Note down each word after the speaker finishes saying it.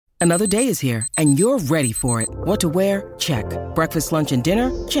Another day is here, and you're ready for it. What to wear? Check. Breakfast, lunch, and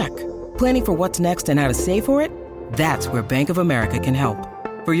dinner? Check. Planning for what's next and how to save for it? That's where Bank of America can help.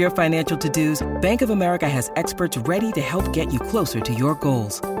 For your financial to-dos, Bank of America has experts ready to help get you closer to your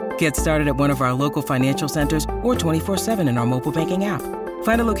goals. Get started at one of our local financial centers or 24/7 in our mobile banking app.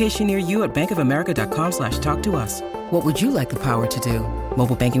 Find a location near you at bankofamerica.com/talktous. What would you like the power to do?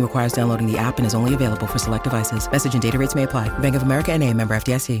 Mobile banking requires downloading the app and is only available for select devices. Message and data rates may apply. Bank of America N.A., member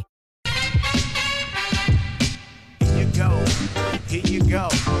FDIC. Here you go.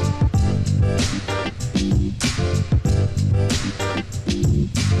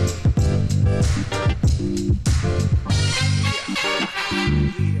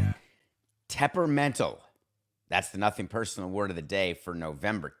 Temperamental. That's the nothing personal word of the day for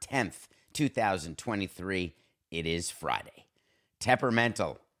November 10th, 2023. It is Friday.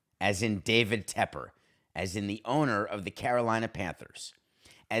 Temperamental, as in David Tepper, as in the owner of the Carolina Panthers,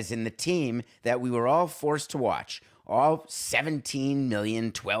 as in the team that we were all forced to watch, all 17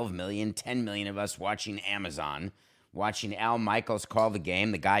 million, 12 million, 10 million of us watching Amazon, watching Al Michaels call the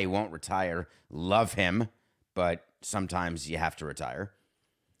game, the guy who won't retire. Love him, but sometimes you have to retire.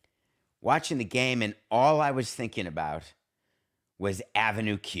 Watching the game, and all I was thinking about was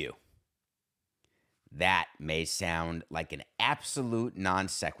Avenue Q. That may sound like an absolute non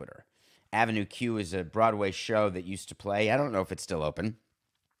sequitur. Avenue Q is a Broadway show that used to play. I don't know if it's still open.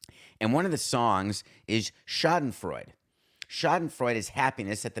 And one of the songs is Schadenfreude. Schadenfreude is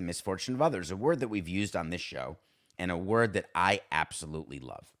happiness at the misfortune of others, a word that we've used on this show and a word that I absolutely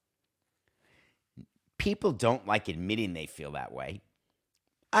love. People don't like admitting they feel that way.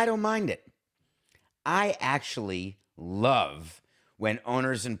 I don't mind it. I actually love when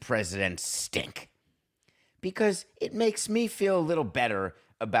owners and presidents stink because it makes me feel a little better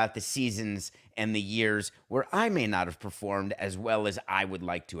about the seasons and the years where I may not have performed as well as I would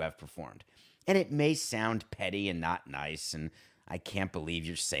like to have performed. And it may sound petty and not nice, and I can't believe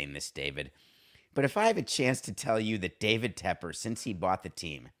you're saying this, David. But if I have a chance to tell you that David Tepper, since he bought the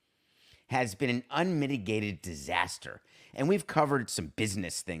team, has been an unmitigated disaster, and we've covered some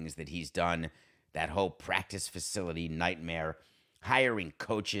business things that he's done, that whole practice facility nightmare, hiring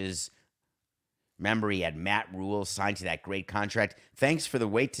coaches. Remember, he had Matt Rule signed to that great contract. Thanks for the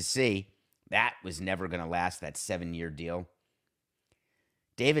wait to see. That was never going to last, that 7-year deal.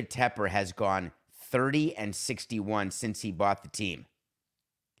 David Tepper has gone 30-61 since he bought the team.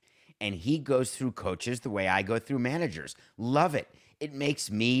 And he goes through coaches the way I go through managers. Love it. It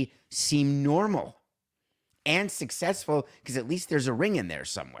makes me seem normal and successful because at least there's a ring in there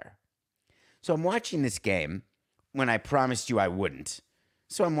somewhere. So I'm watching this game when I promised you I wouldn't.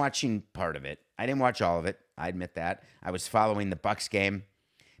 So I'm watching part of it. I didn't watch all of it. I admit that. I was following the Bucs game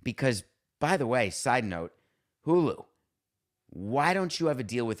because, by the way, side note, Hulu, why don't you have a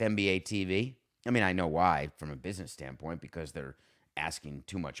deal with NBA TV? I mean, I know why from a business standpoint because they're asking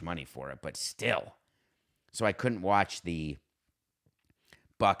too much money for it, but still. So I couldn't watch the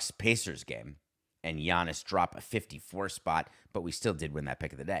Bucs-Pacers game and Giannis drop a 54 spot, but we still did win that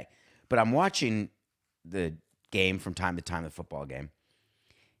pick of the day. But I'm watching the game from time to time, the football game,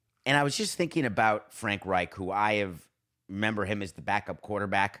 and I was just thinking about Frank Reich, who remember him as the backup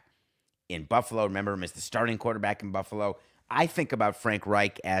quarterback in Buffalo, remember him as the starting quarterback in Buffalo. I think about Frank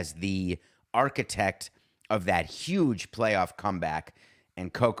Reich as the architect of that huge playoff comeback.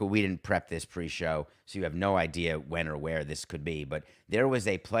 And Coca, we didn't prep this pre-show, so you have no idea when or where this could be. But there was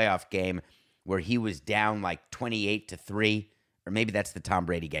a playoff game where he was down like 28-3, or maybe that's the Tom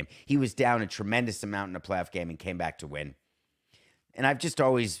Brady game. He was down a tremendous amount in a playoff game and came back to win. And I've just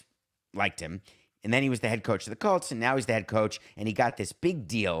always liked him. And then he was the head coach of the Colts, and now he's the head coach, and he got this big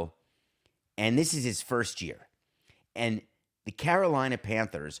deal, and this is his first year. And the Carolina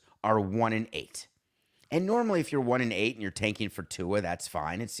Panthers are 1-8. And normally if you're 1-8 and you're tanking for Tua, that's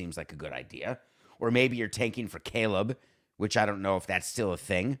fine. It seems like a good idea. Or maybe you're tanking for Caleb, which I don't know if that's still a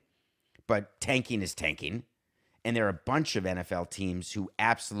thing. But tanking is tanking. And there are a bunch of NFL teams who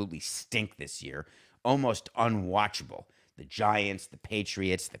absolutely stink this year. Almost unwatchable. The Giants, the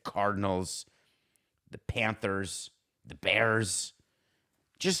Patriots, the Cardinals, the Panthers, the Bears.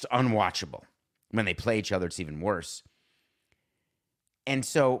 Just unwatchable. When they play each other, it's even worse. And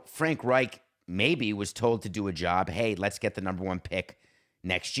so Frank Reich maybe was told to do a job. Hey, let's get the number 1 pick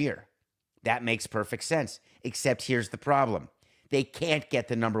next year. That makes perfect sense. Except here's the problem. They can't get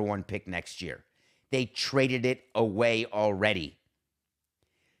the number 1 pick next year. They traded it away already.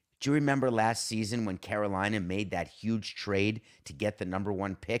 Do you remember last season when Carolina made that huge trade to get the number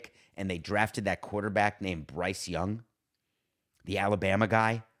 1 pick and they drafted that quarterback named Bryce Young, the Alabama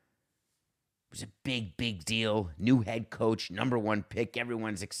guy? was a big, big deal. New head coach, number one pick.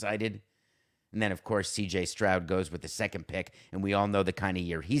 Everyone's excited. And then, of course, C.J. Stroud goes with the second pick, and we all know the kind of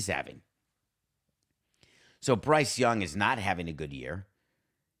year he's having. So Bryce Young is not having a good year.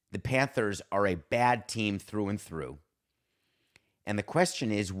 The Panthers are a bad team through and through. And the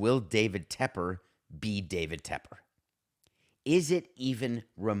question is, will David Tepper be David Tepper? Is it even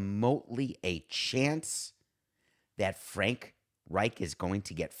remotely a chance that Frank Reich is going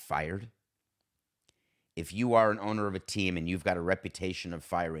to get fired? If you are an owner of a team and you've got a reputation of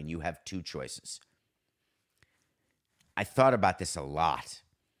firing, you have two choices. I thought about this a lot.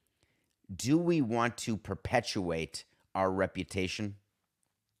 Do we want to perpetuate our reputation?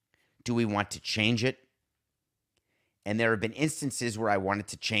 Do we want to change it? And there have been instances where I wanted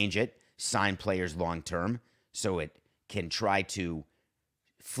to change it, sign players long term, so it can try to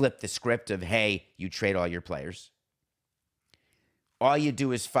flip the script of, hey, you trade all your players. All you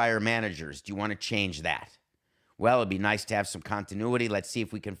do is fire managers. Do you want to change that? Well, it'd be nice to have some continuity. Let's see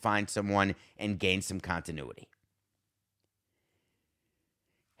if we can find someone and gain some continuity.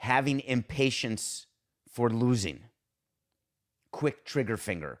 Having impatience for losing. Quick trigger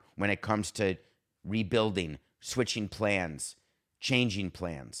finger when it comes to rebuilding, switching plans, changing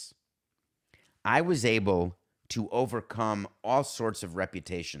plans. I was able to overcome all sorts of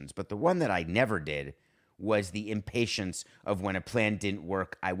reputations, but the one that I never did was the impatience of when a plan didn't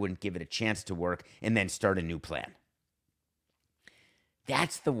work, I wouldn't give it a chance to work and then start a new plan.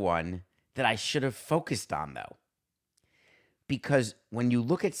 That's the one that I should have focused on, though. Because when you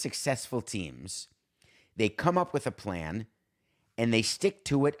look at successful teams, they come up with a plan and they stick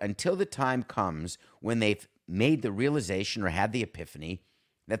to it until the time comes when they've made the realization or had the epiphany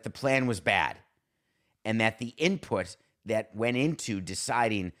that the plan was bad and that the input that went into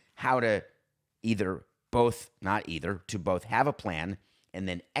deciding how to both have a plan and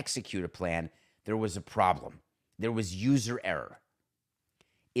then execute a plan, there was a problem. There was user error.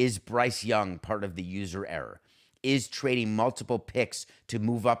 Is Bryce Young part of the user error? Is trading multiple picks to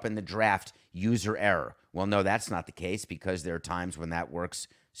move up in the draft user error? Well, no, that's not the case because there are times when that works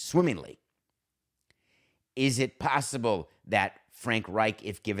swimmingly. Is it possible that Frank Reich,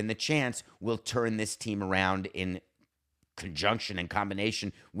 if given the chance, will turn this team around in conjunction and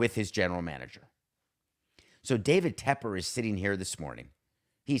combination with his general manager? So David Tepper is sitting here this morning.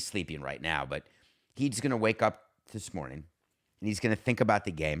 He's sleeping right now, but he's going to wake up this morning and he's going to think about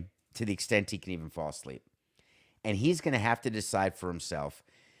the game to the extent he can even fall asleep. And he's going to have to decide for himself,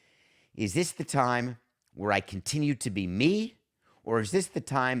 is this the time where I continue to be me, or is this the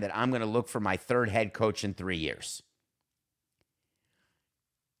time that I'm going to look for my third head coach in 3 years?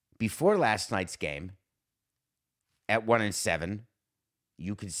 Before last night's game, at 1-7,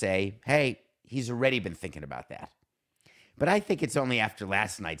 you could say, hey, he's already been thinking about that. But I think it's only after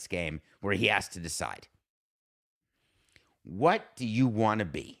last night's game where he has to decide. What do you want to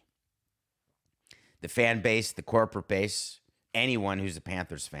be? The fan base, the corporate base, anyone who's a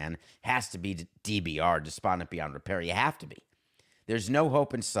Panthers fan has to be DBR, despondent beyond repair. You have to be. There's no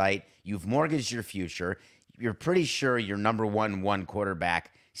hope in sight. You've mortgaged your future. You're pretty sure your number one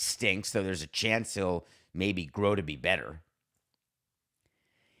quarterback stinks, though there's a chance he'll maybe grow to be better.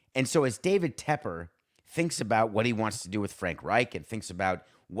 And so as David Tepper thinks about what he wants to do with Frank Reich and thinks about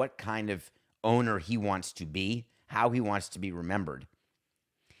what kind of owner he wants to be, how he wants to be remembered,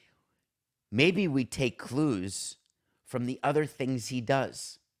 maybe we take clues from the other things he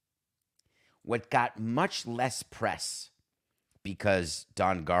does. What got much less press, because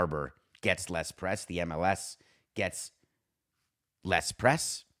Don Garber gets less press, the MLS gets less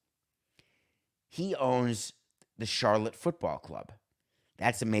press. He owns the Charlotte Football Club.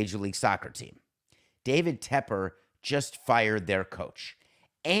 That's a Major League Soccer team. David Tepper just fired their coach,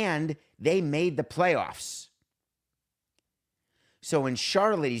 and they made the playoffs. So in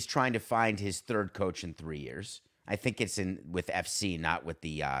Charlotte, he's trying to find his third coach in 3 years. I think it's with FC, not with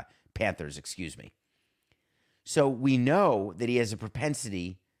the Panthers, excuse me. So we know that he has a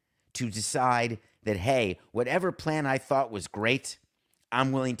propensity to decide that, hey, whatever plan I thought was great,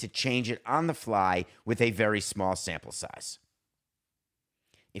 I'm willing to change it on the fly with a very small sample size.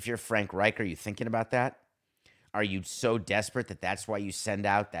 If you're Frank Reich, are you thinking about that? Are you so desperate that that's why you send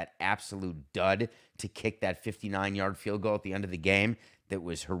out that absolute dud to kick that 59-yard field goal at the end of the game that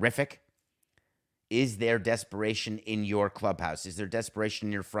was horrific? Is there desperation in your clubhouse? Is there desperation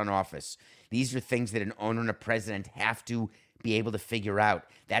in your front office? These are things that an owner and a president have to be able to figure out.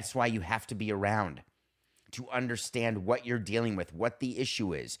 That's why you have to be around to understand what you're dealing with, what the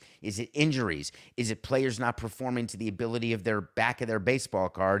issue is. Is it injuries? Is it players not performing to the ability of their back of their baseball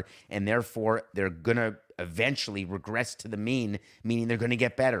card, and therefore they're going to eventually regress to the mean, meaning they're going to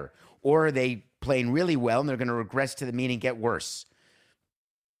get better? Or are they playing really well and they're going to regress to the mean and get worse?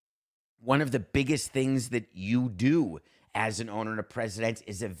 One of the biggest things that you do as an owner and a president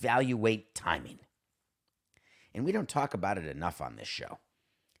is evaluate timing. And we don't talk about it enough on this show.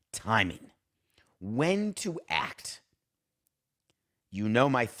 Timing. When to act. You know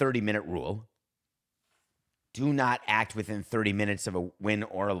my 30-minute rule. Do not act within 30 minutes of a win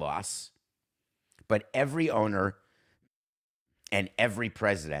or a loss. But every owner and every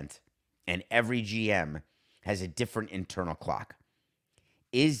president and every GM has a different internal clock.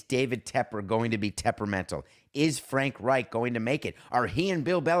 Is David Tepper going to be temperamental? Is Frank Reich going to make it? Are he and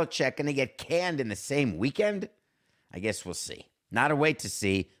Bill Belichick going to get canned in the same weekend? I guess we'll see. Not a wait to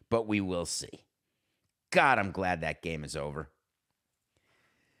see, but we will see. God, I'm glad that game is over.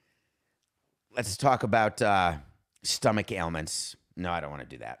 Let's talk about stomach ailments. No, I don't want to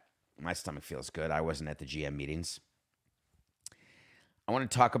do that. My stomach feels good. I wasn't at the GM meetings. I want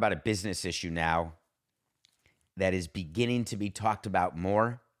to talk about a business issue now that is beginning to be talked about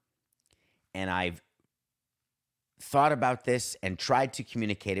more. And I've thought about this and tried to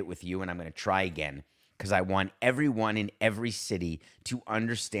communicate it with you, and I'm going to try again because I want everyone in every city to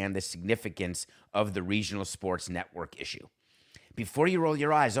understand the significance of the regional sports network issue. Before you roll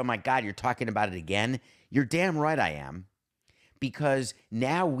your eyes, oh my God, you're talking about it again. You're damn right I am. Because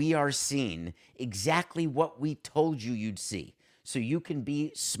now we are seeing exactly what we told you you'd see. So you can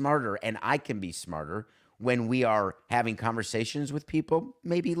be smarter and I can be smarter when we are having conversations with people,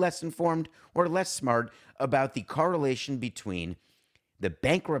 maybe less informed or less smart, about the correlation between the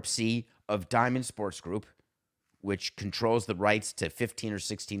bankruptcy of Diamond Sports Group, which controls the rights to 15 or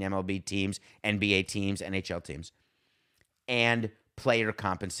 16 MLB teams, NBA teams, NHL teams, and player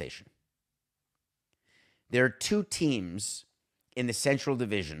compensation. There are two teams in the Central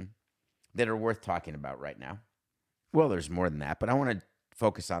Division that are worth talking about right now. Well, there's more than that, but I want to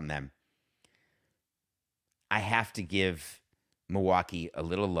focus on them. I have to give Milwaukee a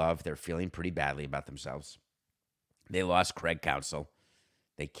little love. They're feeling pretty badly about themselves. They lost Craig Counsell.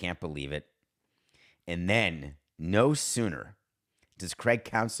 They can't believe it. And then, no sooner does Craig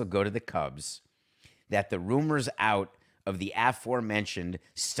Counsell go to the Cubs that the rumors out of the aforementioned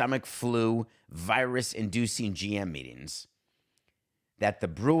stomach flu, virus-inducing GM meetings that the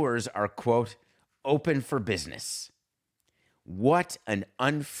Brewers are, quote, open for business. What an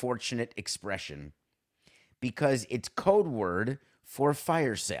unfortunate expression, because it's code word for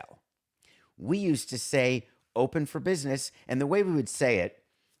fire sale. We used to say open for business, and the way we would say it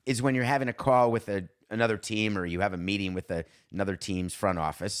is when you're having a call with another team or you have a meeting with another team's front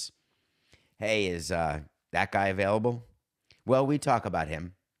office. Hey, is that guy available? Well, we talk about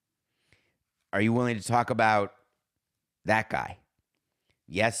him. Are you willing to talk about that guy?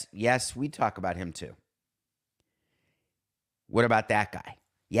 Yes, we talk about him too. What about that guy?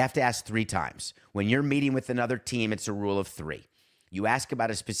 You have to ask 3 times. When you're meeting with another team, it's a rule of 3. You ask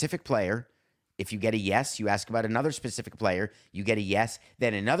about a specific player. If you get a yes, you ask about another specific player. You get a yes.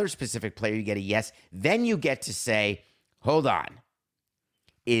 Then another specific player, you get a yes. Then you get to say, hold on.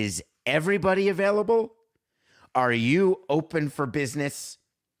 Is everybody available? Are you open for business?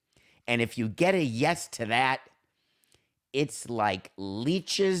 And if you get a yes to that, it's like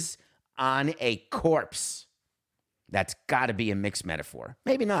leeches on a corpse. That's got to be a mixed metaphor.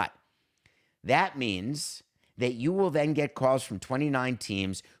 Maybe not. That means that you will then get calls from 29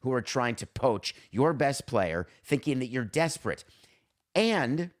 teams who are trying to poach your best player, thinking that you're desperate.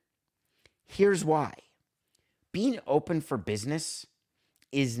 And here's why. Being open for business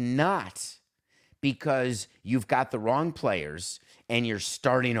is not because you've got the wrong players and you're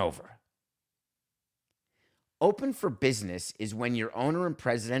starting over. Open for business is when your owner and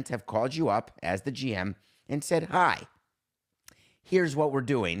president have called you up as the GM and said, hi, here's what we're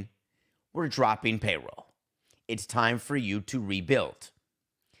doing. We're dropping payroll. It's time for you to rebuild.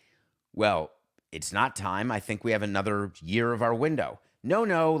 Well, it's not time. I think we have another year of our window.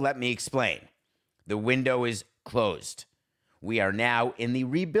 No, let me explain. The window is closed. We are now in the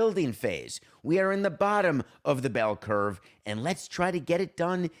rebuilding phase. We are in the bottom of the bell curve, and let's try to get it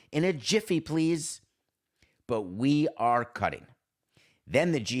done in a jiffy, please. But we are cutting.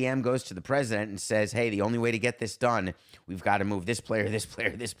 Then the GM goes to the president and says, hey, the only way to get this done, we've got to move this player, this player,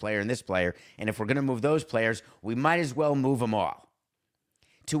 this player, and this player. And if we're going to move those players, we might as well move them all.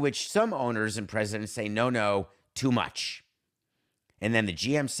 To which some owners and presidents say, no, too much. And then the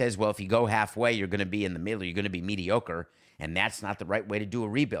GM says, well, if you go halfway, you're going to be in the middle. You're going to be mediocre. And that's not the right way to do a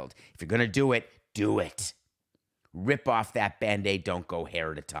rebuild. If you're going to do it, do it. Rip off that Band-Aid. Don't go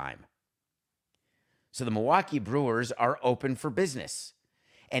hair at a time. So the Milwaukee Brewers are open for business.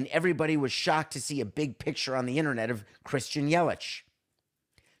 And everybody was shocked to see a big picture on the internet of Christian Yelich.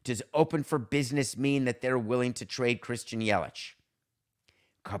 Does open for business mean that they're willing to trade Christian Yelich?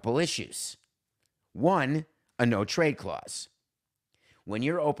 Couple issues. One, a no trade clause. When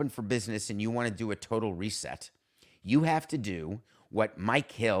you're open for business and you want to do a total reset, you have to do what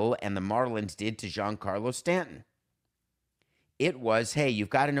Mike Hill and the Marlins did to Giancarlo Stanton. It was, hey, you've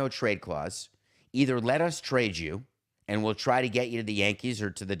got a no trade clause. Either let us trade you and we'll try to get you to the Yankees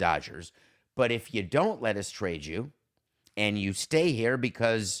or to the Dodgers. But if you don't let us trade you and you stay here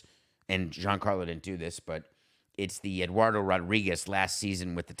because, and Giancarlo didn't do this, but it's the Eduardo Rodriguez last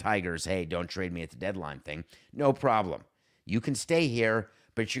season with the Tigers, hey, don't trade me at the deadline thing. No problem. You can stay here,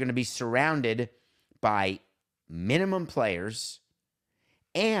 but you're going to be surrounded by minimum players,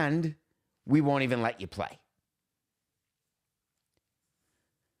 and we won't even let you play.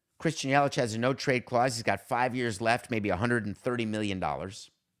 Christian Yelich has a no-trade clause. He's got 5 years left, maybe $130 million.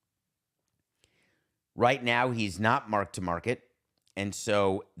 Right now, he's not marked to market, and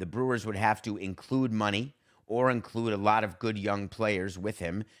so the Brewers would have to include money or include a lot of good young players with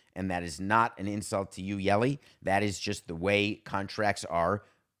him, and that is not an insult to you, Yelly. That is just the way contracts are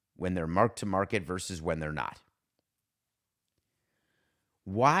when they're marked to market versus when they're not.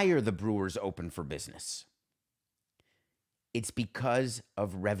 Why are the Brewers open for business? It's because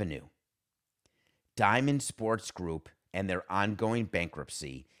of revenue. Diamond Sports Group and their ongoing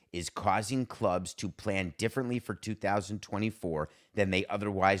bankruptcy is causing clubs to plan differently for 2024 than they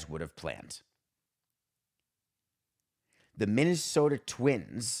otherwise would have planned. The Minnesota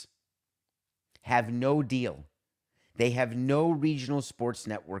Twins have no deal. They have no regional sports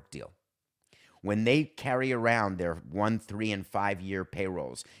network deal. When they carry around their 1, 3, and 5 year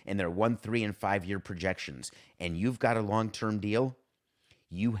payrolls and their 1, 3, and 5 year projections, and you've got a long-term deal,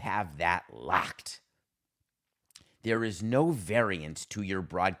 you have that locked. There is no variance to your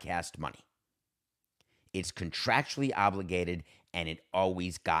broadcast money. It's contractually obligated, and it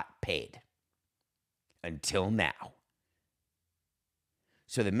always got paid. Until now.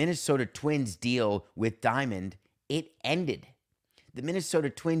 So the Minnesota Twins deal with Diamond, it ended. The Minnesota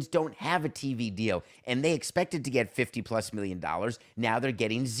Twins don't have a TV deal, and they expected to get $50+ million. Now they're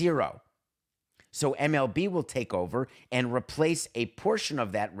getting zero. So MLB will take over and replace a portion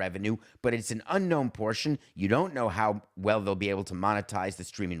of that revenue, but it's an unknown portion. You don't know how well they'll be able to monetize the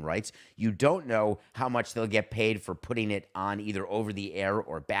streaming rights. You don't know how much they'll get paid for putting it on either over the air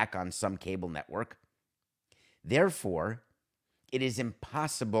or back on some cable network. Therefore, it is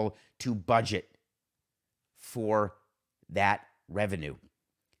impossible to budget for that revenue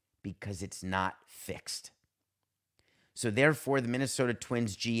because it's not fixed. So therefore, the Minnesota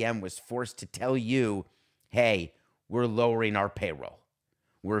Twins GM was forced to tell you, hey, we're lowering our payroll.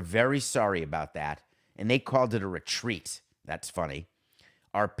 We're very sorry about that. And they called it a retreat. That's funny.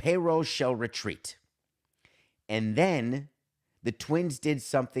 Our payroll shall retreat. And then the Twins did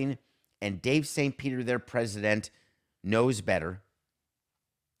something, and Dave St. Peter, their president, knows better.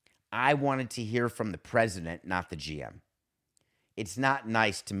 I wanted to hear from the president, not the GM. It's not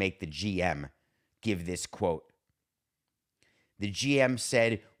nice to make the GM give this quote. The GM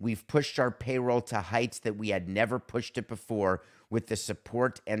said, we've pushed our payroll to heights that we had never pushed it before with the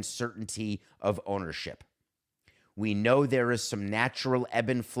support and certainty of ownership. We know there is some natural ebb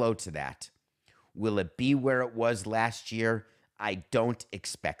and flow to that. Will it be where it was last year? I don't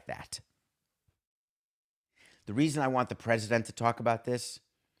expect that. The reason I want the president to talk about this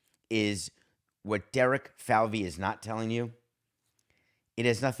is what Derek Falvey is not telling you. It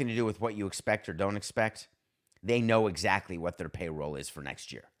has nothing to do with what you expect or don't expect. They know exactly what their payroll is for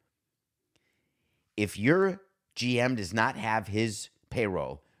next year. If your GM does not have his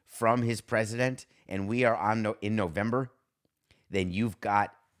payroll from his president and we are in November, then you've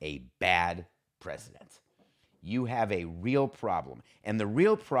got a bad president. You have a real problem. And the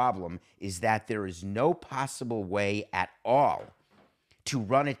real problem is that there is no possible way at all to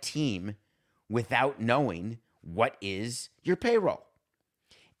run a team without knowing what is your payroll.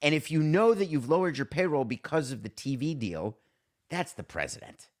 And if you know that you've lowered your payroll because of the TV deal, that's the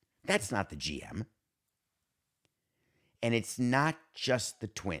president. That's not the GM. And it's not just the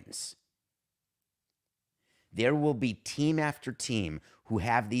Twins. There will be team after team who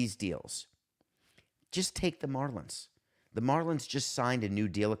have these deals. Just take the Marlins. The Marlins just signed a new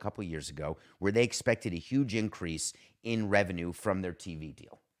deal a couple years ago where they expected a huge increase in revenue from their TV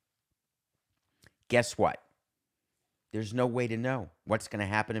deal. Guess what? There's no way to know what's going to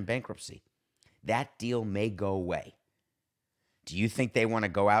happen in bankruptcy. That deal may go away. Do you think they want to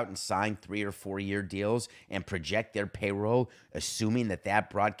go out and sign 3 or 4 year deals and project their payroll, assuming that that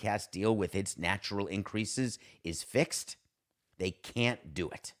broadcast deal with its natural increases is fixed? They can't do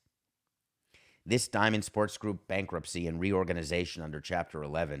it. This Diamond Sports Group bankruptcy and reorganization under Chapter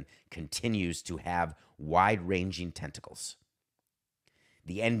 11 continues to have wide-ranging tentacles.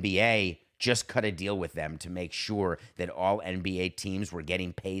 The NBA just cut a deal with them to make sure that all NBA teams were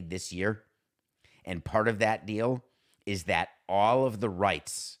getting paid this year. And part of that deal is that all of the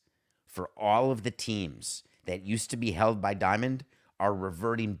rights for all of the teams that used to be held by Diamond are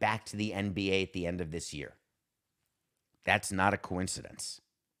reverting back to the NBA at the end of this year. That's not a coincidence.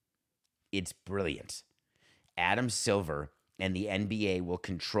 It's brilliant. Adam Silver and the NBA will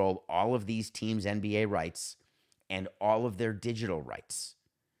control all of these teams' NBA rights and all of their digital rights.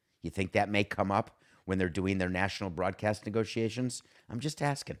 You think that may come up when they're doing their national broadcast negotiations? I'm just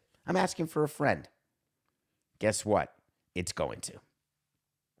asking. I'm asking for a friend. Guess what? It's going to.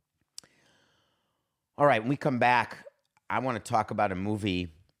 All right, when we come back, I want to talk about a movie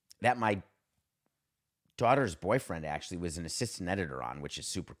that my daughter's boyfriend actually was an assistant editor on, which is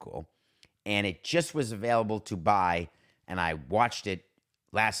super cool. And it just was available to buy, and I watched it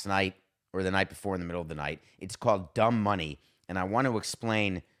last night or the night before in the middle of the night. It's called Dumb Money, and I want to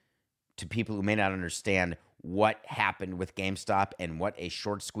explain to people who may not understand what happened with GameStop and what a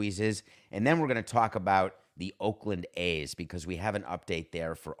short squeeze is. And then we're going to talk about the Oakland A's, because we have an update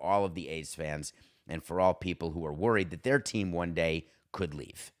there for all of the A's fans and for all people who are worried that their team one day could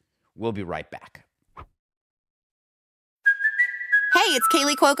leave. We'll be right back. Hey, it's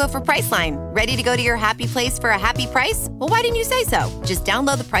Kaylee Cuoco for Priceline. Ready to go to your happy place for a happy price? Well, why didn't you say so? Just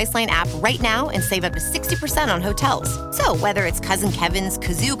download the Priceline app right now and save up to 60% on hotels. So whether it's Cousin Kevin's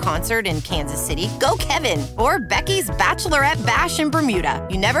Kazoo Concert in Kansas City, go Kevin, or Becky's Bachelorette Bash in Bermuda,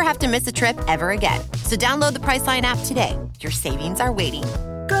 you never have to miss a trip ever again. So download the Priceline app today. Your savings are waiting.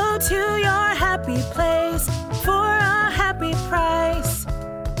 Go to your happy place for a happy price.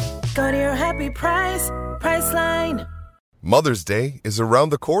 Go to your happy price, Priceline. Mother's Day is around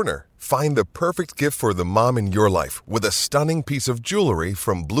the corner. Find the perfect gift for the mom in your life with a stunning piece of jewelry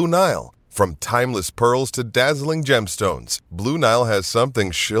from Blue Nile. From timeless pearls to dazzling gemstones, Blue Nile has something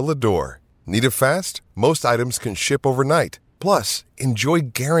she'll adore. Need it fast? Most items can ship overnight. Plus, enjoy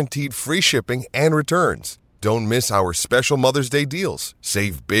guaranteed free shipping and returns. Don't miss our special Mother's Day deals.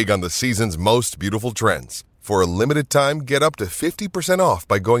 Save big on the season's most beautiful trends. For a limited time, get up to 50% off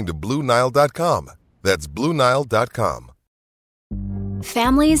by going to BlueNile.com. That's BlueNile.com.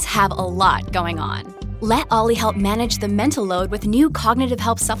 Families have a lot going on. Let Ollie help manage the mental load with new cognitive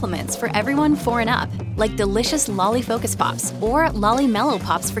help supplements for everyone 4 and up, like delicious Lolly Focus Pops or Lolly Mellow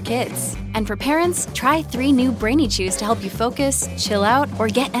Pops for kids. And for parents, try 3 new Brainy Chews to help you focus, chill out, or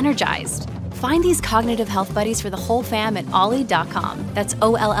get energized. Find these cognitive health buddies for the whole fam at ollie.com. That's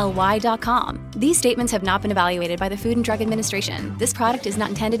OLLY.com. These statements have not been evaluated by the Food and Drug Administration. This product is not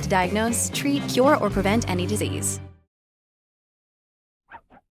intended to diagnose, treat, cure, or prevent any disease.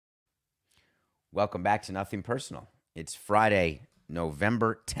 Welcome back to Nothing Personal. It's Friday,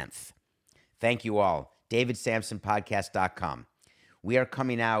 November 10th. Thank you all. DavidSampsonPodcast.com. We are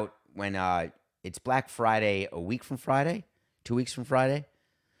coming out when it's Black Friday, a week from Friday, 2 weeks from Friday.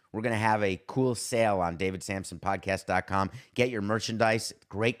 We're going to have a cool sale on DavidSampsonPodcast.com. Get your merchandise,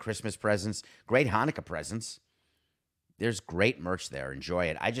 great Christmas presents, great Hanukkah presents. There's great merch there. Enjoy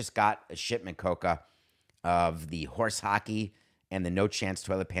it. I just got a shipment, Coca, of the horse hockey and the No Chance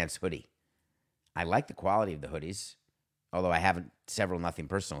Toilet Pants hoodie. I like the quality of the hoodies, although I have several Nothing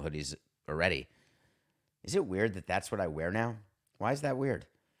Personal hoodies already. Is it weird that that's what I wear now? Why is that weird?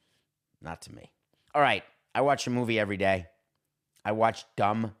 Not to me. All right, I watch a movie every day. I watch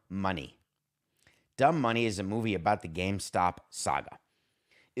Dumb Money. Dumb Money is a movie about the GameStop saga.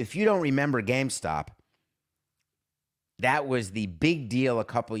 If you don't remember GameStop, that was the big deal a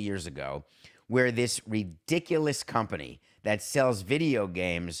couple years ago, where this ridiculous company that sells video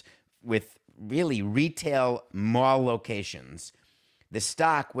games with really retail mall locations, the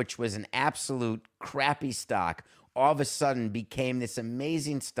stock, which was an absolute crappy stock, all of a sudden became this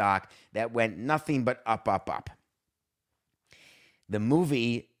amazing stock that went nothing but up, up, up. The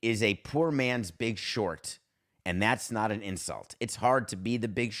movie is a poor man's Big Short, and that's not an insult. It's Hard to Be the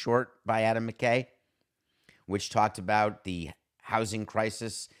Big Short by Adam McKay, which talked about the housing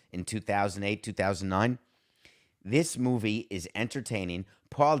crisis in 2008, 2009. This movie is entertaining.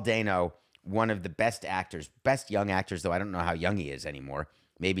 Paul Dano, one of the best actors, best young actors, though I don't know how young he is anymore.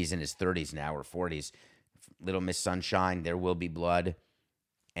 Maybe he's in his 30s now or 40s. Little Miss Sunshine, There Will Be Blood.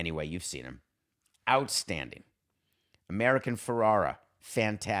 Anyway, you've seen him. Outstanding. American Ferrara,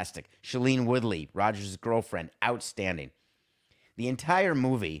 fantastic. Shailene Woodley, Roger's girlfriend, outstanding. The entire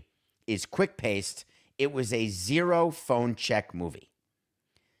movie is quick-paced. It was a zero phone check movie.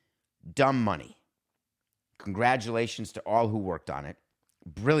 Dumb Money. Congratulations to all who worked on it.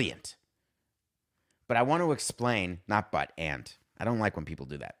 Brilliant. But I want to explain, not but, and. I don't like when people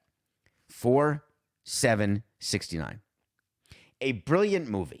do that. 4769. A brilliant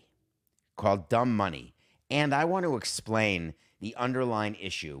movie called Dumb Money. And I want to explain the underlying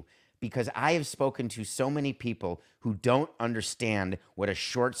issue because I have spoken to so many people who don't understand what a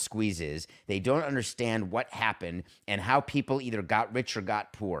short squeeze is. They don't understand what happened and how people either got rich or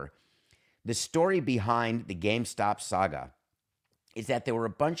got poor. The story behind the GameStop saga is that there were a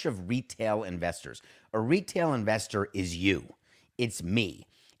bunch of retail investors. A retail investor is you. It's me.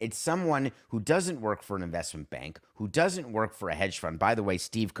 It's someone who doesn't work for an investment bank, who doesn't work for a hedge fund. By the way,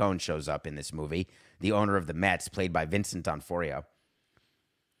 Steve Cohen shows up in this movie, the owner of the Mets, played by Vincent D'Onofrio.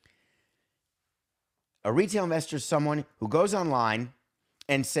 A retail investor is someone who goes online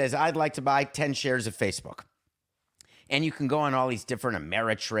and says, I'd like to buy 10 shares of Facebook. And you can go on all these different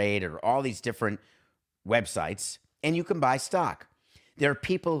Ameritrade or all these different websites, and you can buy stock. There are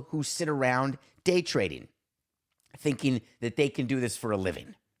people who sit around day trading, thinking that they can do this for a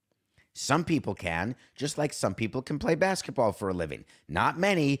living. Some people can, just like some people can play basketball for a living. Not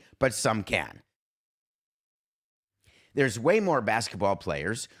many, but some can. There's way more basketball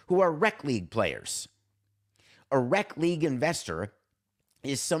players who are rec league players. A rec league investor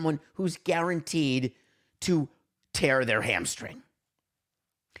is someone who's guaranteed to tear their hamstring.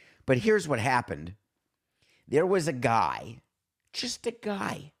 But here's what happened. There was a guy, just a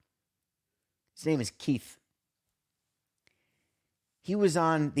guy. His name is Keith. He was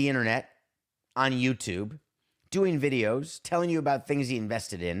on the internet, on YouTube, doing videos, telling you about things he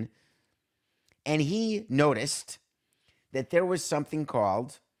invested in. And he noticed that there was something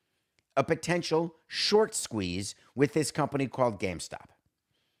called a potential short squeeze with this company called GameStop.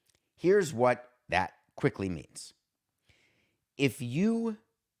 Here's what that quickly means. If you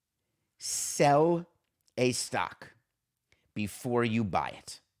sell a stock before you buy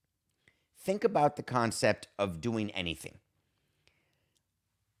it, think about the concept of doing anything.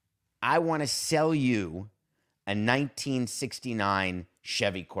 I want to sell you a 1969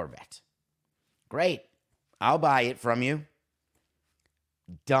 Chevy Corvette. Great. I'll buy it from you.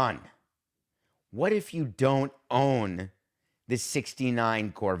 Done. What if you don't own the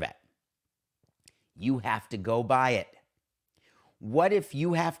 69 Corvette? You have to go buy it. What if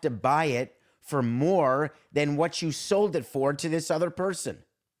you have to buy it for more than what you sold it for to this other person?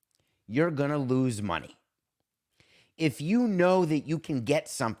 You're going to lose money. If you know that you can get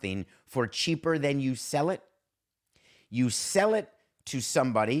something for cheaper than you sell it to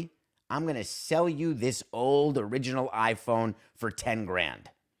somebody. I'm going to sell you this old original iPhone for 10 grand.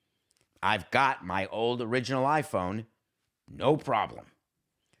 I've got my old original iPhone. No problem.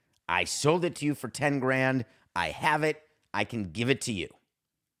 I sold it to you for 10 grand. I have it. I can give it to you.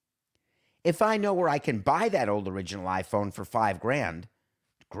 If I know where I can buy that old original iPhone for 5 grand,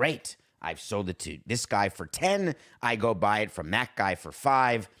 great. I've sold it to this guy for 10. I go buy it from that guy for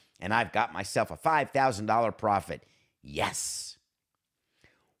 5, and I've got myself a $5,000 profit. Yes.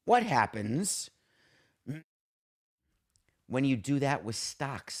 What happens when you do that with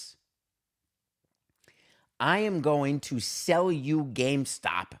stocks? I am going to sell you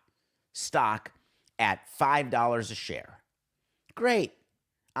GameStop stock at $5 a share. Great.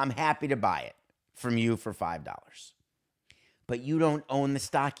 I'm happy to buy it from you for $5. But you don't own the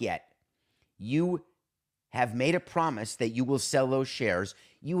stock yet. You have made a promise that you will sell those shares.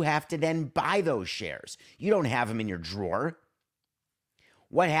 You have to then buy those shares. You don't have them in your drawer.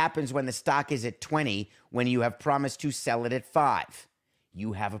 What happens when the stock is at 20 when you have promised to sell it at 5?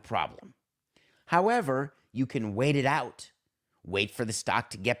 You have a problem. However, you can wait it out. Wait for the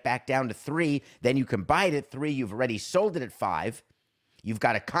stock to get back down to 3. Then you can buy it at 3. You've already sold it at 5. You've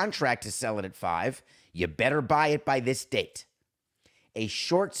got a contract to sell it at 5. You better buy it by this date. A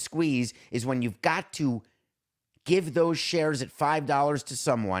short squeeze is when you've got to give those shares at $5 to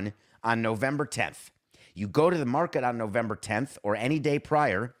someone on November 10th. You go to the market on November 10th or any day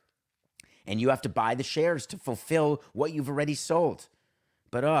prior, and you have to buy the shares to fulfill what you've already sold.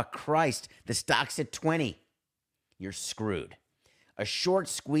 But, oh, Christ, the stock's at 20. You're screwed. A short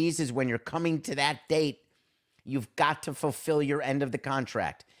squeeze is when you're coming to that date. You've got to fulfill your end of the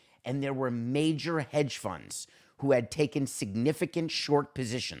contract. And there were major hedge funds who had taken significant short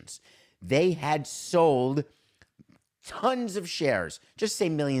positions. They had sold tons of shares, just say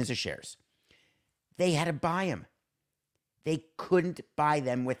millions of shares. They had to buy them. They couldn't buy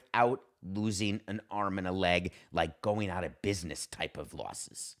them without losing an arm and a leg, like going out of business type of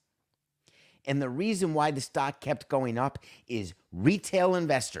losses. And the reason why the stock kept going up is retail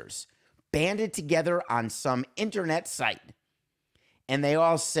investors banded together on some internet site. And they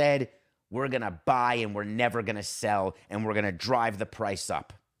all said, we're going to buy and we're never going to sell and we're going to drive the price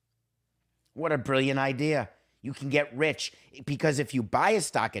up. What a brilliant idea. You can get rich because if you buy a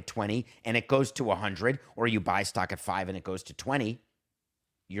stock at 20 and it goes to 100, or you buy stock at 5 and it goes to 20,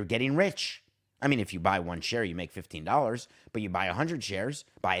 you're getting rich. I mean, if you buy one share, you make $15, but you buy 100 shares,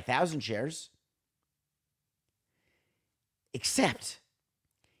 buy 1,000 shares. Except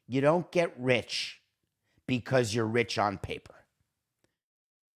you don't get rich because you're rich on paper.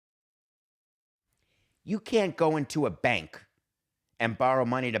 You can't go into a bank and borrow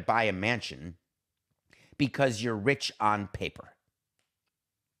money to buy a mansion because you're rich on paper.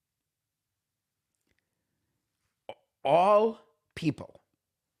 All people,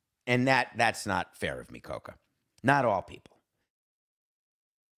 and that's not fair of me, Coca. Not all people.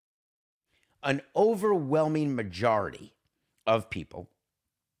 An overwhelming majority of people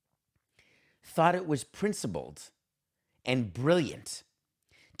thought it was principled and brilliant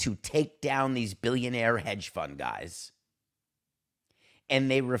to take down these billionaire hedge fund guys. And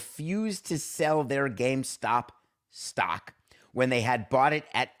they refused to sell their GameStop stock when they had bought it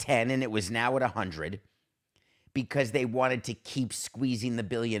at 10 and it was now at 100 because they wanted to keep squeezing the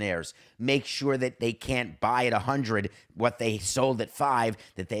billionaires, make sure that they can't buy at 100 what they sold at 5,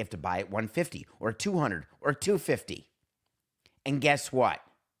 that they have to buy at 150 or 200 or 250. And guess what?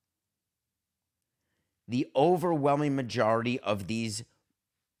 The overwhelming majority of these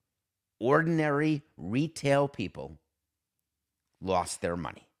ordinary retail people lost their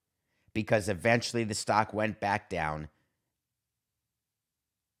money because eventually the stock went back down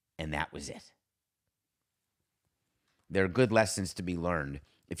and that was it. There are good lessons to be learned.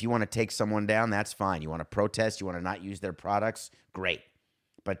 If you want to take someone down, that's fine. You want to protest, you want to not use their products, great.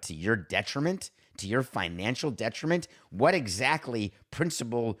 But to your detriment, to your financial detriment, what exactly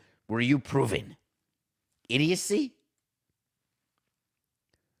principle were you proving? Idiocy?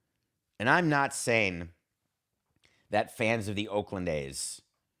 And I'm not saying that fans of the Oakland A's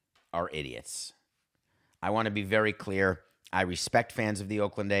are idiots. I want to be very clear. I respect fans of the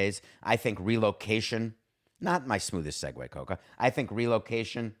Oakland A's. I think relocation, not my smoothest segue, Coca. I think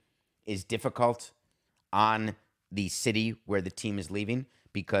relocation is difficult on the city where the team is leaving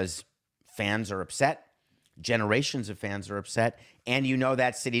because fans are upset. Generations of fans are upset. And you know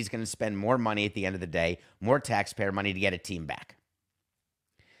that city's going to spend more money at the end of the day, more taxpayer money to get a team back.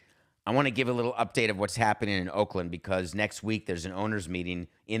 I want to give a little update of what's happening in Oakland because next week there's an owners meeting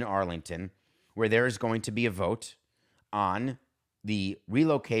in Arlington where there is going to be a vote on the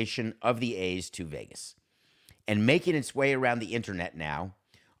relocation of the A's to Vegas. And making its way around the internet now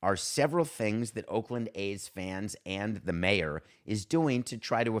are several things that Oakland A's fans and the mayor is doing to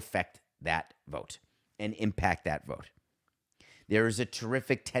try to affect that vote and impact that vote. There is a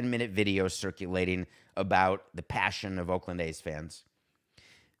terrific 10-minute video circulating about the passion of Oakland A's fans.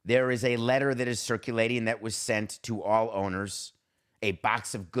 There is a letter that is circulating that was sent to all owners, a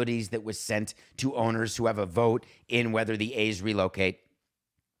box of goodies that was sent to owners who have a vote in whether the A's relocate.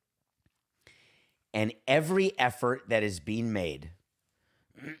 And every effort that is being made,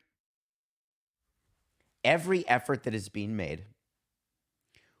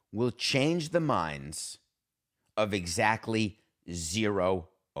 will change the minds of exactly 0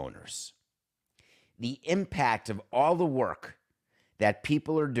 owners. The impact of all the work that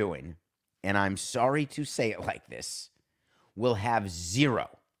people are doing, and I'm sorry to say it like this, will have 0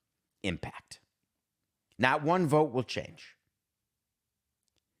 impact. Not one vote will change.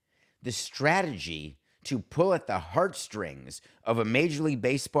 The strategy to pull at the heartstrings of a Major League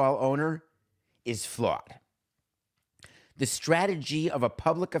Baseball owner is flawed. The strategy of a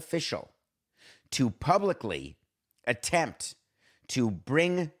public official to publicly attempt to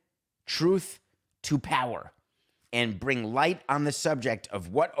bring truth to power and bring light on the subject of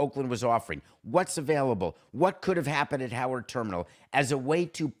what Oakland was offering, what's available, what could have happened at Howard Terminal as a way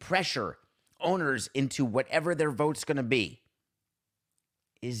to pressure owners into whatever their vote's going to be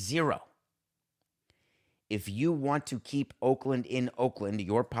is 0. If you want to keep Oakland in Oakland,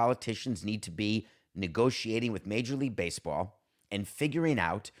 your politicians need to be negotiating with Major League Baseball and figuring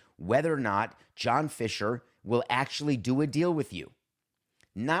out whether or not John Fisher will actually do a deal with you.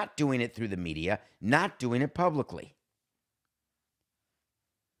 Not doing it through the media, not doing it publicly.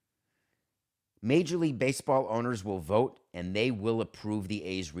 Major League Baseball owners will vote and they will approve the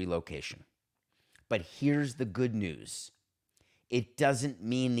A's relocation. But here's the good news. It doesn't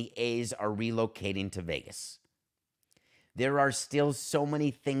mean the A's are relocating to Vegas. There are still so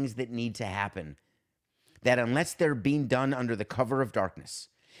many things that need to happen that unless they're being done under the cover of darkness,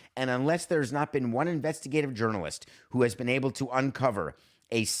 and unless there's not been one investigative journalist who has been able to uncover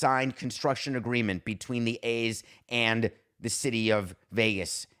a signed construction agreement between the A's and the city of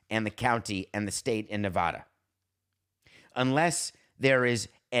Vegas and the county and the state in Nevada, unless there is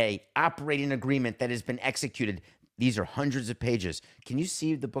a operating agreement that has been executed. These are hundreds of pages. Can you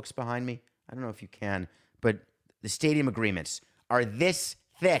see the books behind me? I don't know if you can, but the stadium agreements are this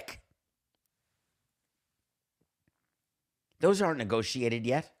thick. Those aren't negotiated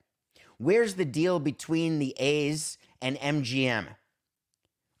yet. Where's the deal between the A's and MGM?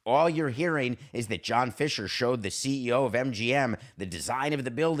 All you're hearing is that John Fisher showed the CEO of MGM the design of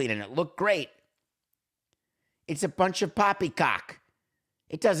the building and it looked great. It's a bunch of poppycock.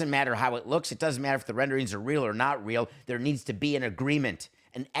 It doesn't matter how it looks. It doesn't matter if the renderings are real or not real. There needs to be an agreement,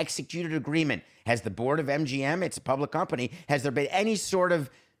 an executed agreement. Has the board of MGM, it's a public company, has there been any sort of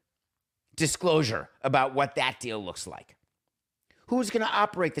disclosure about what that deal looks like? Who's going to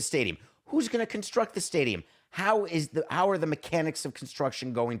operate the stadium? Who's going to construct the stadium? How are the mechanics of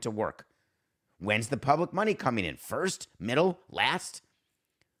construction going to work? When's the public money coming in? First, middle, last?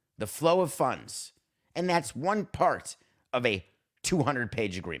 The flow of funds. And that's one part of a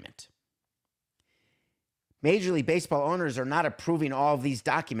 200-page agreement. Major League Baseball owners are not approving all of these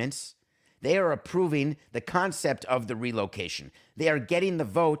documents. They are approving the concept of the relocation. They are getting the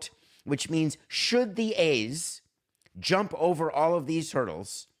vote, which means should the A's jump over all of these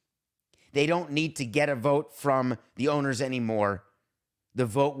hurdles, they don't need to get a vote from the owners anymore. The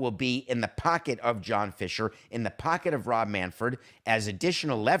vote will be in the pocket of John Fisher, in the pocket of Rob Manfred, as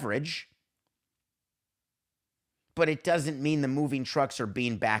additional leverage. But it doesn't mean the moving trucks are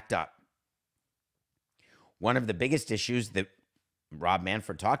being backed up. One of the biggest issues that Rob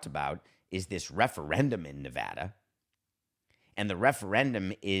Manfred talked about is this referendum in Nevada. And the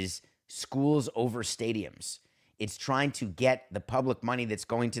referendum is schools over stadiums. It's trying to get the public money that's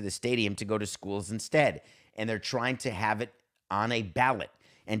going to the stadium to go to schools instead. And they're trying to have it on a ballot.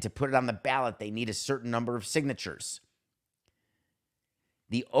 And to put it on the ballot, they need a certain number of signatures.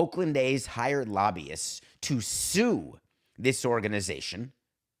 The Oakland A's hired lobbyists to sue this organization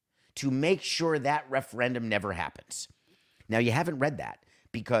to make sure that referendum never happens. Now, you haven't read that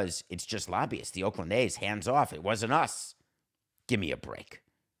because it's just lobbyists. The Oakland A's, hands off. It wasn't us. Give me a break.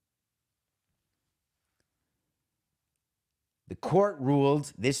 The court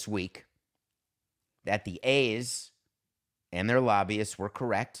ruled this week that the A's and their lobbyists were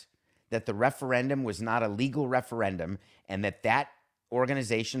correct, that the referendum was not a legal referendum, and that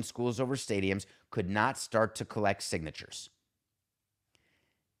organization, Schools Over Stadiums, could not start to collect signatures.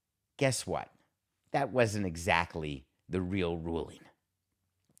 Guess what? That wasn't exactly the real ruling.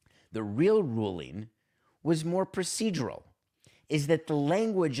 The real ruling was more procedural, is that the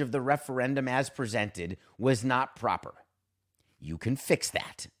language of the referendum as presented was not proper. You can fix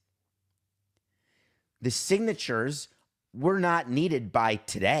that. The signatures were not needed by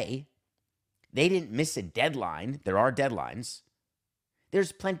today. They didn't miss a deadline. There are deadlines.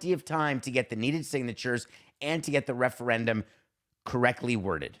 There's plenty of time to get the needed signatures and to get the referendum correctly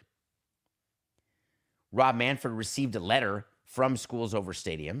worded. Rob Manfred received a letter from Schools Over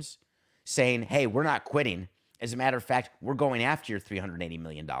Stadiums saying, hey, we're not quitting. As a matter of fact, we're going after your $380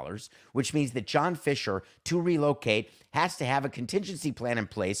 million, which means that John Fisher, to relocate, has to have a contingency plan in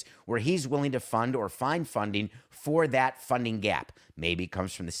place where he's willing to fund or find funding for that funding gap. Maybe it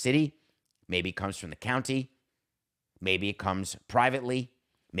comes from the city. Maybe it comes from the county. Maybe it comes privately.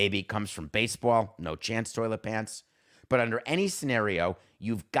 Maybe it comes from baseball. No chance, toilet pants. But under any scenario,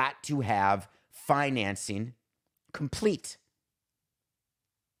 you've got to have financing complete.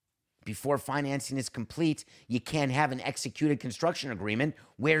 Before financing is complete, you can't have an executed construction agreement.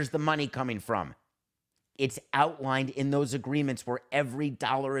 Where's the money coming from? It's outlined in those agreements where every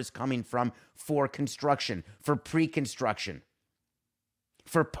dollar is coming from for construction, for pre-construction,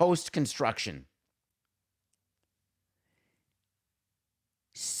 for post-construction.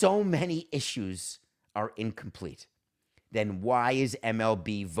 So many issues are incomplete. Then why is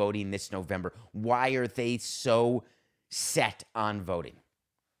MLB voting this November? Why are they so set on voting?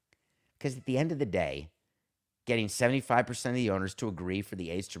 Because at the end of the day, getting 75% of the owners to agree for the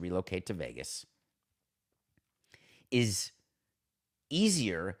A's to relocate to Vegas is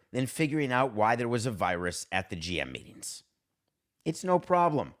easier than figuring out why there was a virus at the GM meetings. It's no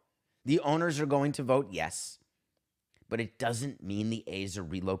problem. The owners are going to vote yes, but it doesn't mean the A's are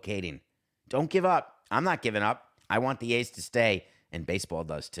relocating. Don't give up. I'm not giving up. I want the A's to stay, and baseball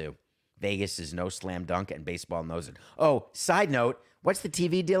does too. Vegas is no slam dunk, and baseball knows it. Oh, side note, what's the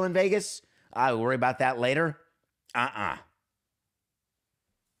TV deal in Vegas? I'll worry about that later.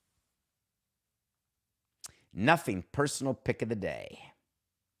 Nothing personal pick of the day.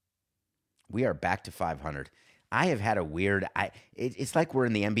 We are back to 500. I have had a weird, it's like we're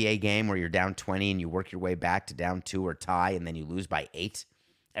in the NBA game where you're down 20 and you work your way back to down 2 or tie, and then you lose by 8.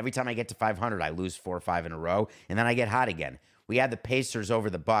 Every time I get to 500, I lose 4 or 5 in a row, and then I get hot again, We had the Pacers over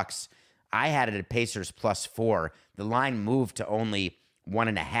the Bucks. I had it at Pacers +4. The line moved to only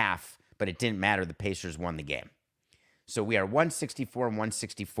 1.5, but it didn't matter. The Pacers won the game. So we are 164 and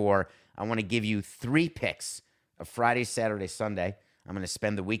 164. I want to give you 3 picks of Friday, Saturday, Sunday. I'm going to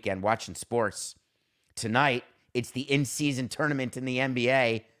spend the weekend watching sports. Tonight, it's the in-season tournament in the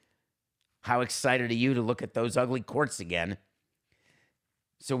NBA. How excited are you to look at those ugly courts again?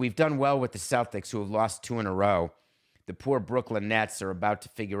 So we've done well with the Celtics, who have lost 2 in a row. The poor Brooklyn Nets are about to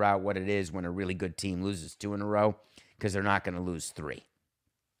figure out what it is when a really good team loses 2 in a row, because they're not going to lose 3.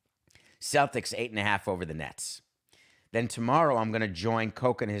 Celtics 8.5 over the Nets. Then tomorrow I'm going to join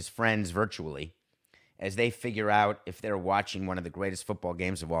Coke and his friends virtually as they figure out if they're watching one of the greatest football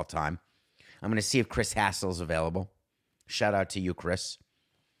games of all time. I'm going to see if Chris Hassel's available. Shout out to you, Chris.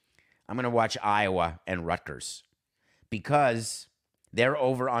 I'm going to watch Iowa and Rutgers because their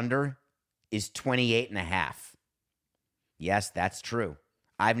over-under is 28.5. Yes, that's true.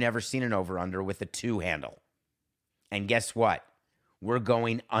 I've never seen an over-under with a 2 handle. And guess what? We're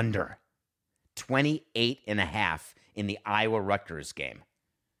going under 28.5 in the Iowa-Rutgers game.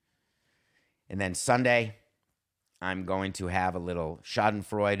 And then Sunday, I'm going to have a little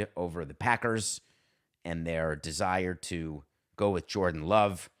schadenfreude over the Packers and their desire to go with Jordan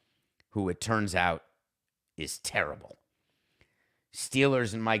Love, who it turns out is terrible.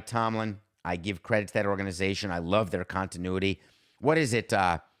 Steelers and Mike Tomlin, I give credit to that organization. I love their continuity. What is it,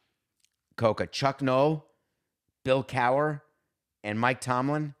 Coca? Chuck Noll, Bill Cowher, and Mike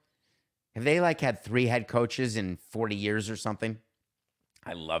Tomlin? Have they had 3 head coaches in 40 years or something?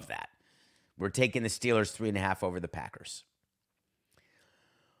 I love that. We're taking the Steelers 3.5 over the Packers.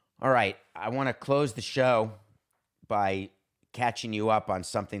 All right, I want to close the show by catching you up on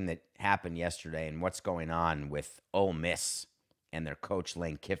something that happened yesterday and what's going on with Ole Miss and their coach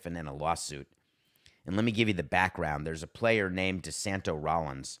Lane Kiffin and a lawsuit. And let me give you the background. There's a player named DeSanto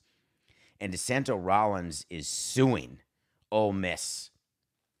Rollins, and DeSanto Rollins is suing Ole Miss.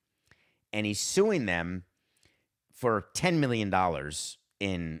 And he's suing them for $10 million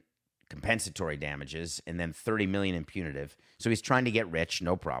in compensatory damages and then $30 million in punitive. So he's trying to get rich,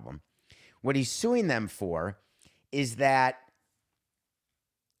 no problem. What he's suing them for is that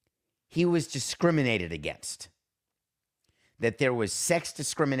he was discriminated against, that there was sex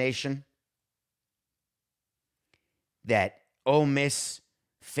discrimination, that Ole Miss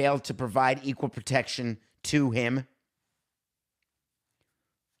failed to provide equal protection to him.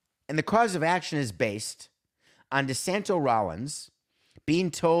 And the cause of action is based on DeSanto Rollins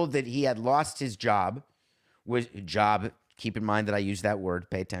being told that he had lost his job, keep in mind that I use that word,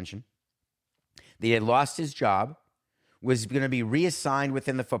 pay attention, that he had lost his job, was going to be reassigned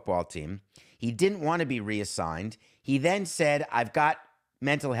within the football team. He didn't want to be reassigned. He then said, I've got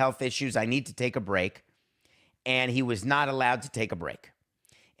mental health issues, I need to take a break. And he was not allowed to take a break.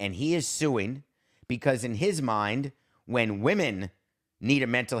 And he is suing because in his mind, when women need a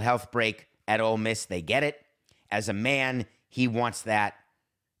mental health break at Ole Miss, they get it. As a man, he wants that.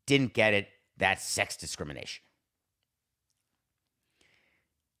 Didn't get it. That's sex discrimination.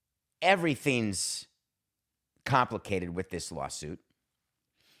 Everything's complicated with this lawsuit.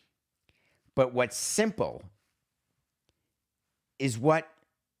 But what's simple is what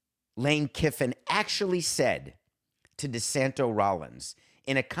Lane Kiffin actually said to DeSanto Rollins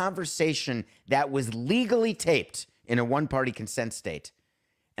in a conversation that was legally taped in a one-party consent state.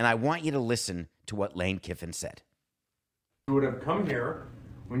 And I want you to listen to what Lane Kiffin said. You would have come here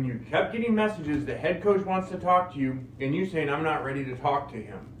when you kept getting messages, the head coach wants to talk to you, and you saying, I'm not ready to talk to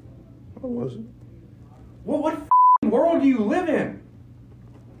him. I wasn't. Well, what world do you live in?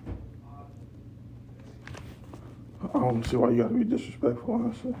 I don't see why you gotta be disrespectful,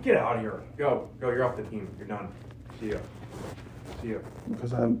 honestly. Get out of here. Go. You're off the team. You're done. See ya.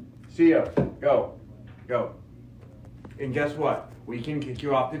 Because I'm... See ya. Go. And guess what? We can kick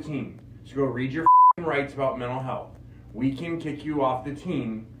you off the team. So go read your rights about mental health. We can kick you off the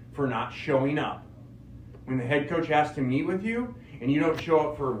team for not showing up. When the head coach has to meet with you and you don't show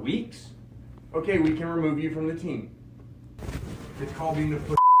up for weeks, okay, we can remove you from the team. It's called being a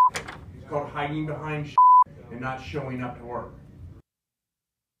pussy. It's called hiding behind and not showing up to work.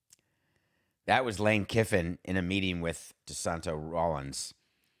 That was Lane Kiffin in a meeting with DeSanto Rollins.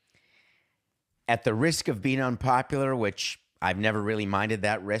 At the risk of being unpopular, which I've never really minded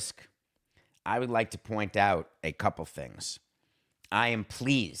that risk, I would like to point out a couple things. I am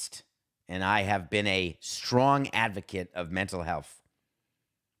pleased, and I have been a strong advocate of mental health.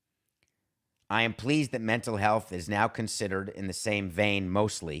 I am pleased that mental health is now considered in the same vein,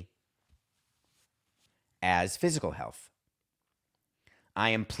 mostly, as physical health.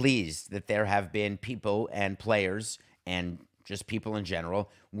 I am pleased that there have been people and players and just people in general,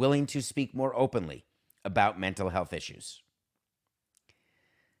 willing to speak more openly about mental health issues.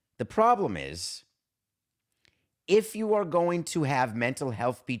 The problem is, if you are going to have mental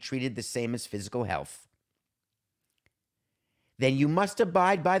health be treated the same as physical health, then you must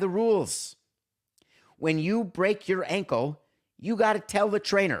abide by the rules. When you break your ankle, you got to tell the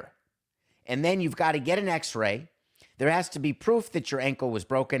trainer, and then you've got to get an x-ray. There has to be proof that your ankle was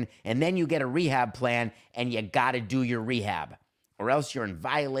broken, and then you get a rehab plan, and you got to do your rehab, or else you're in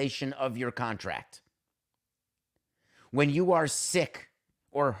violation of your contract. When you are sick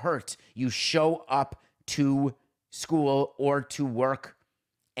or hurt, you show up to school or to work,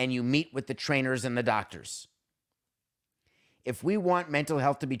 and you meet with the trainers and the doctors. If we want mental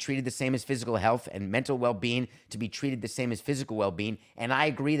health to be treated the same as physical health and mental well-being to be treated the same as physical well-being, and I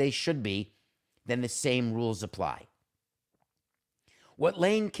agree they should be, then the same rules apply. What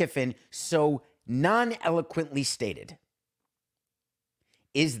Lane Kiffin so non-eloquently stated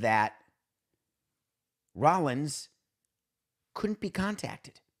is that Rollins couldn't be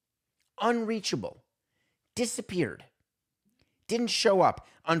contacted, unreachable, disappeared, didn't show up.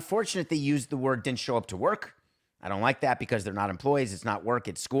 Unfortunately, they used the word didn't show up to work. I don't like that because they're not employees. It's not work.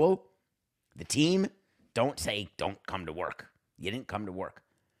 It's school. The team, don't say don't come to work. You didn't come to work.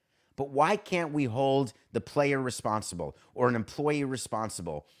 But why can't we hold the player responsible or an employee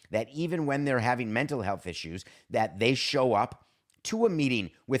responsible that even when they're having mental health issues, that they show up to a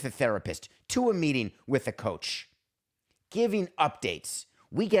meeting with a therapist, to a meeting with a coach, giving updates.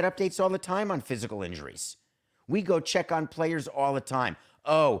 We get updates all the time on physical injuries. We go check on players all the time.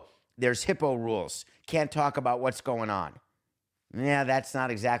 Oh, there's HIPAA rules. Can't talk about what's going on. Yeah, that's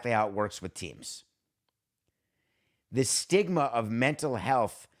not exactly how it works with teams. The stigma of mental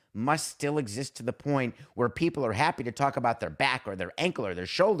health must still exist to the point where people are happy to talk about their back or their ankle or their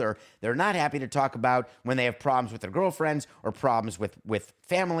shoulder. They're not happy to talk about when they have problems with their girlfriends or problems with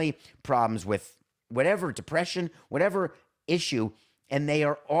family, problems with whatever, depression, whatever issue, and they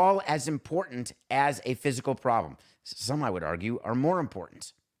are all as important as a physical problem. Some, I would argue, are more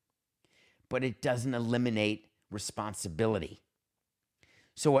important. But it doesn't eliminate responsibility.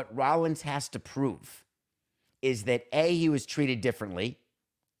 So what Rollins has to prove is that A, he was treated differently,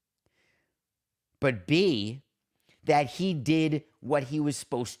 but B, that he did what he was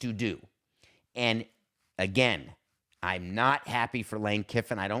supposed to do. And again, I'm not happy for Lane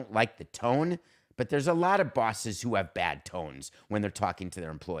Kiffin. I don't like the tone, but there's a lot of bosses who have bad tones when they're talking to their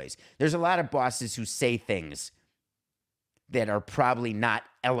employees. There's a lot of bosses who say things that are probably not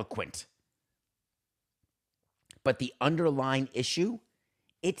eloquent. But the underlying issue,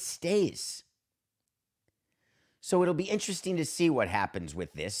 it stays. So it'll be interesting to see what happens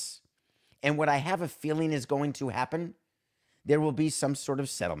with this. And what I have a feeling is going to happen, there will be some sort of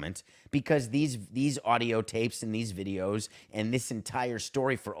settlement because these audio tapes and these videos and this entire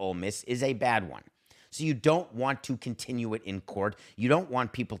story for Ole Miss is a bad one. So you don't want to continue it in court. You don't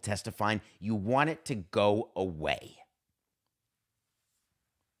want people testifying. You want it to go away.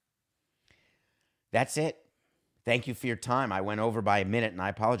 That's it. Thank you for your time. I went over by a minute, and I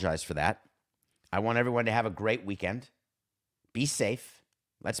apologize for that. I want everyone to have a great weekend. Be safe.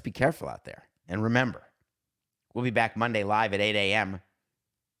 Let's be careful out there. And remember, we'll be back Monday live at 8 a.m.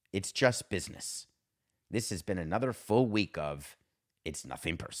 It's just business. This has been another full week of It's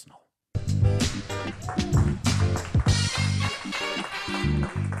Nothing Personal.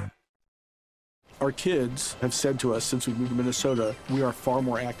 Our kids have said to us since we moved to Minnesota, we are far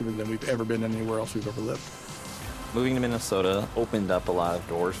more active than we've ever been anywhere else we've ever lived. Moving to Minnesota opened up a lot of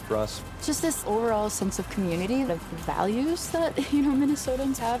doors for us. Just this overall sense of community, the values that,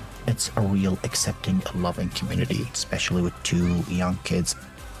 Minnesotans have. It's a real accepting, loving community, especially with 2 young kids.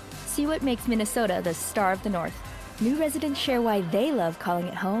 See what makes Minnesota the star of the North. New residents share why they love calling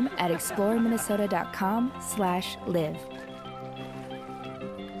it home at exploreminnesota.com/live.